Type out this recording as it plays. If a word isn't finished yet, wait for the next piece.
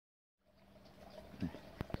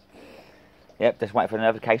Yep, just wait for the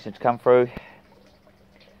notification to come through.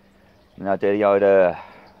 And I'll do the old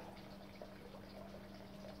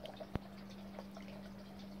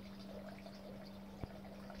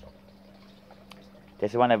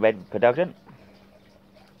this is one of Red Production.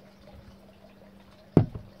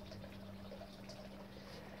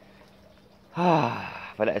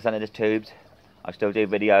 But it's under this tubes. I still do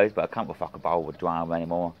videos, but I can't be fucking bothered with drama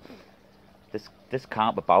anymore. This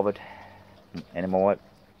can't be bothered anymore.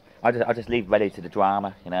 I just leave ready to the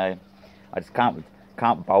drama, you know. I just can't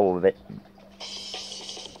bowl with it.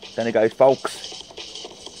 Then it goes, folks.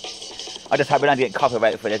 I just hope we don't get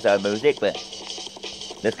copyrighted for this music, but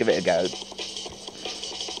let's give it a go.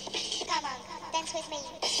 Come on, dance with me.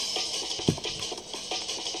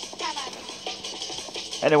 Come on.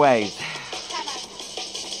 Anyways, Come on.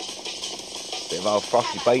 bit of old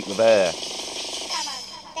frosty beat with her. Come on,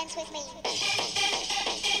 dance with me.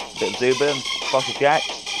 Bit of Zubin, Frosty Jack.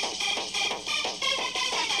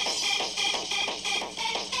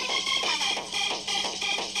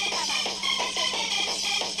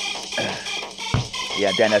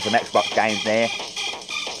 Yeah, then there's some Xbox games there.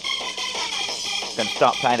 Gonna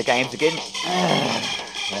start playing the games again.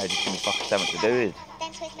 No, just give me fucking something to do.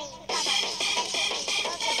 Dance with me.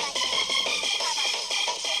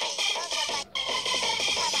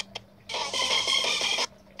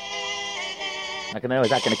 I don't know, is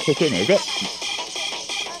that gonna kick in, is it?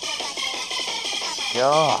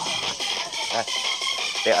 God. That's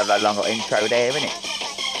a bit of a longer intro there, isn't it?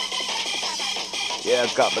 Yeah,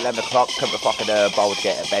 I've got 11 o'clock, couldn't be fucking bold to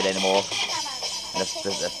get out of bed anymore. Let's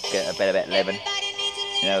get to bed about 11.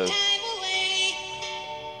 You know.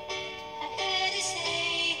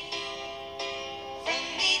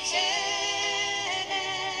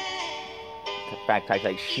 The bag tastes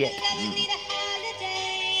like shit.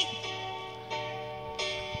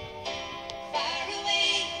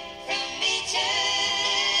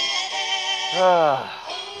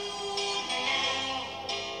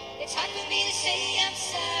 It's hard for me to say I'm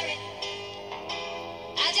sorry.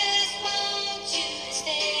 I just want you to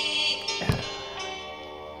stay.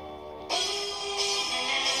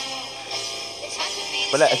 It's hard for me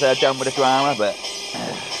to But let's done with the drama, but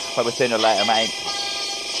probably sooner or later, mate.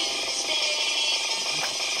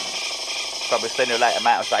 Probably sooner or later,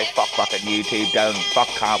 mate, I'll say fuck fucking YouTube, don't fuck,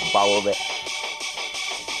 can't be bothered with it.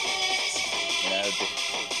 You know, just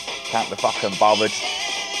can't be fucking bothered.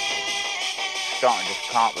 Starting just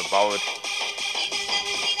can't be bothered.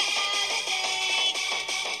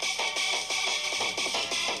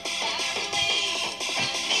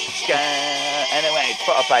 Anyway,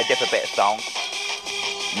 thought I'd play a different bit of song.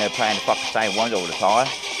 And they're playing the fucking same ones all the time.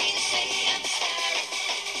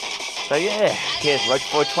 So yeah, here's Road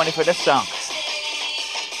 420 for this song.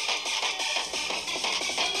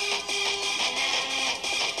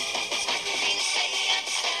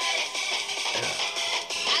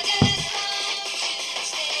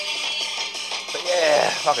 But yeah,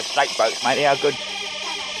 fucking snake boats, mate, how good.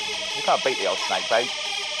 You can't beat the old snake boat.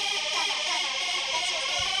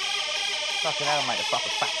 Fucking hell, mate, the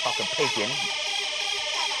fucking fat fucking pigeon.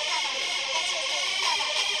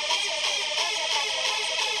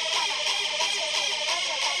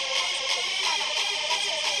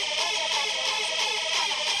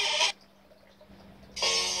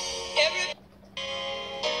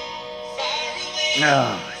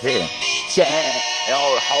 Oh, yeah. Yeah,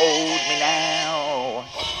 oh, hold me now.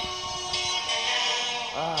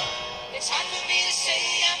 Oh. It's hard for me to say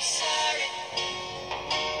I'm sorry.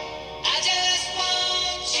 I just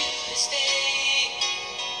want you to stay.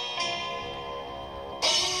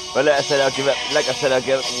 But like I said, I'll give it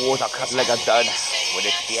water, like I'm done with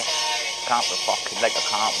this shit. Can't be fucking, like I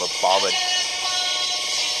can't be bothered.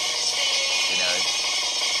 You know,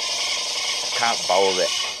 can't bother with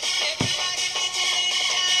it.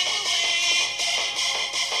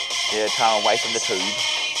 Yeah, time away from the tube.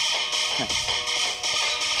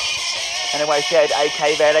 Anyway, shout out to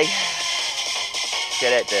AK Valley.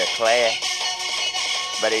 Shout out to Claire.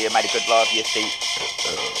 Buddy, you made a good live for your seat.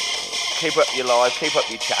 Keep up your live, keep up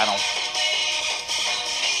your channel.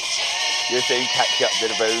 You'll soon catch up to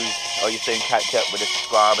the views, or you'll soon catch up with the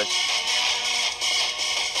subscribers.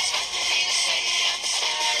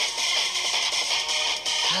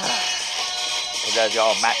 Because there's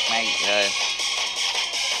your Mac, mate, you know.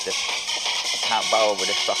 Just can't bother with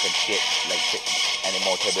this fucking shit like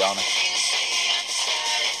anymore, to be honest.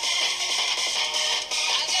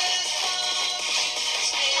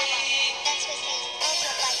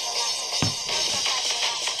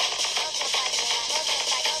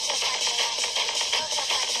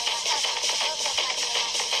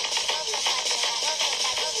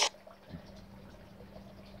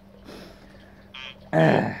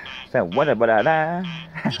 So what about that?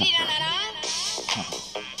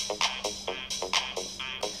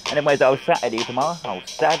 Anyways, on Saturday tomorrow. On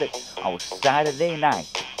Saturday night.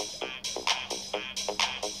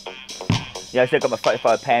 Yeah, I still got my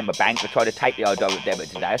 £35 in my bank. I tried to take the old direct debit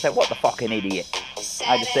today. I said, what the fucking idiot?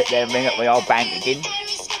 I had to sit there and ring up my old bank again.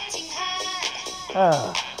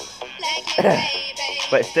 Oh.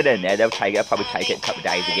 But it's still in there. They'll take it. I'll probably take it a couple of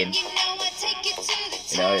days again.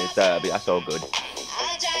 You know, it's, that's all good.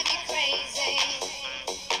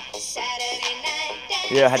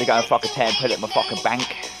 Yeah, I had to go and fucking put it in my fucking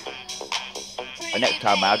bank. But next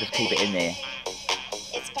time I'll just keep it in there.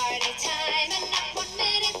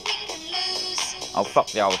 Oh, fuck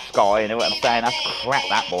the old Sky, you know what I'm saying? That's crap,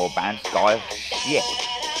 that broadband, Sky. Shit.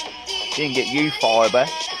 You can get U-Fibre,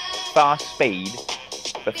 fast speed,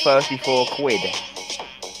 for 34 quid.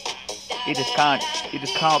 You just can't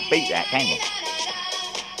beat that, can you?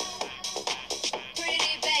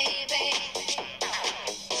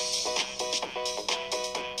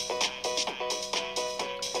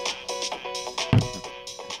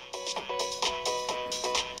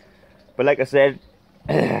 But like I said,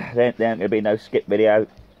 there ain't going to be no skip video.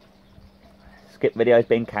 Skip video's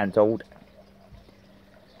been cancelled.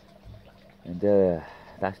 And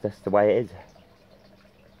that's just the way it is.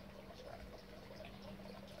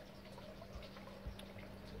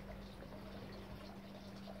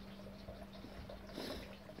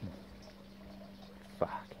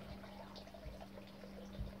 Fuck.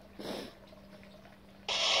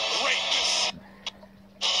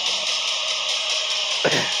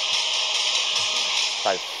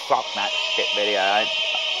 So fuck that skip video.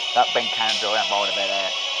 That's been cancelled, that won't have been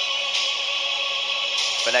there.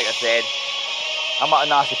 But like I said, I'm not a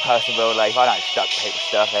nasty person in real life. I don't stuck people's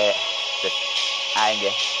stuff here. Just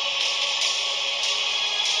anger.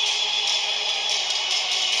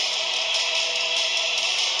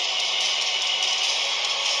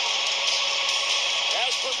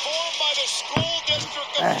 As performed by the School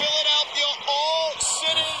District of Philadelphia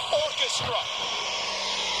All-City Orchestra.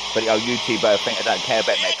 But the old YouTuber think I don't care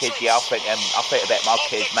about my kids. Yeah, I think about my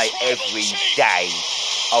kids, mate, every day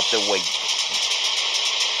of the week.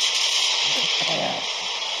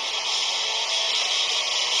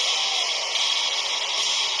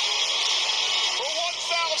 For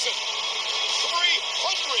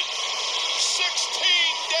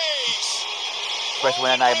 1,316 days. Especially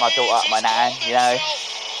when I named my daughter my nan, you know.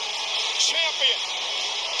 Champion.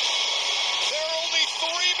 There are only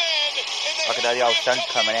 3 men in the Look at the old sun's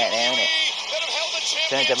coming out now, isn't it? that have held the As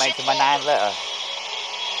soon as I make championship. my nan letter.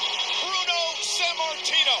 Bruno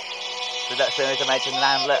Sammartino. As soon as I make my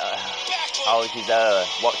nan letter. Backlund. Oh, she's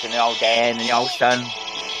watching the old Dan and the old son.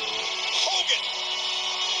 Hogan.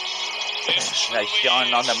 This You know,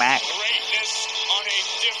 shining on the Mac. greatness on a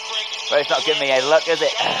different But it's not giving me any luck, is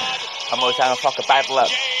it? I'm always having fucking bad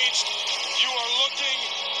luck. engaged. You are looking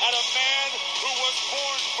at a man who was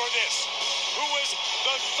born for this, who was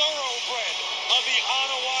the thoroughbred of the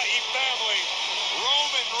Anoa'i family,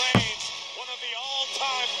 Roman Reigns, one of the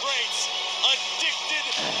all-time greats, addicted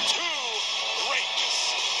to greatness.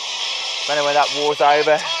 But anyway, that war's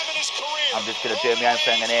over. Time in his career, I'm just gonna do my own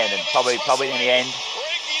thing in the end, and probably in the end,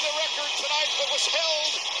 breaking the record tonight that was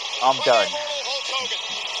held I'm by done. immortal Hulk Hogan.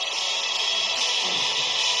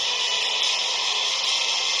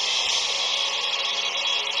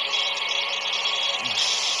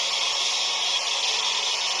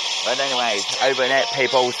 But anyways, over and out,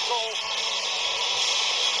 peoples.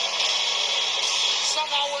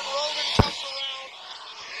 Somehow when Roman comes around,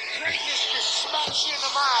 greatness just smacks you in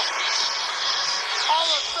the mouth. All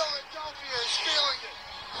of Philadelphia is feeling it.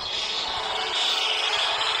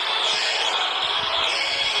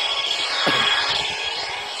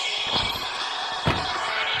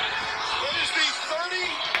 It is the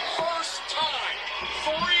 31st time,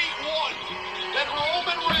 3-1, that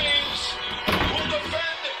Roman Reigns will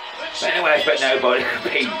defend the But anyways, but nobody could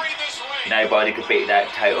beat. during this reign. Nobody could beat that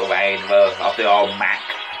total reign of the old Mac.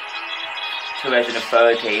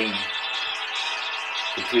 2013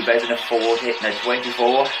 to 2014, no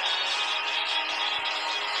 24.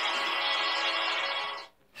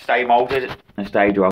 Stay malted and stay dry.